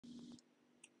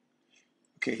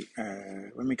Okay,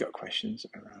 when we got questions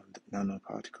around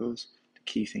nanoparticles, the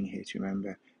key thing here to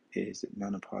remember is that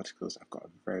nanoparticles have got a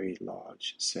very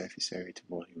large surface area to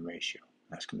volume ratio.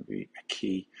 That's going to be a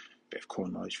key bit of core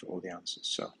knowledge for all the answers.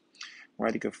 So, why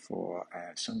do you go for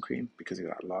sun cream? Because of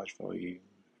that large volume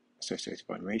associated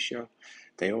volume ratio.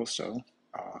 They also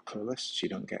are colourless, so you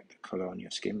don't get the colour on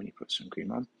your skin when you put sun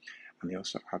cream on, and they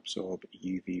also absorb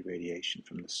UV radiation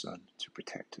from the sun to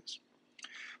protect us.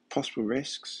 Possible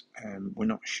risks, we're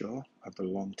not sure of the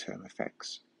long-term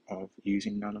effects of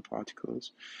using nanoparticles.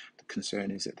 The concern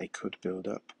is that they could build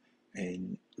up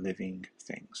in living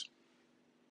things.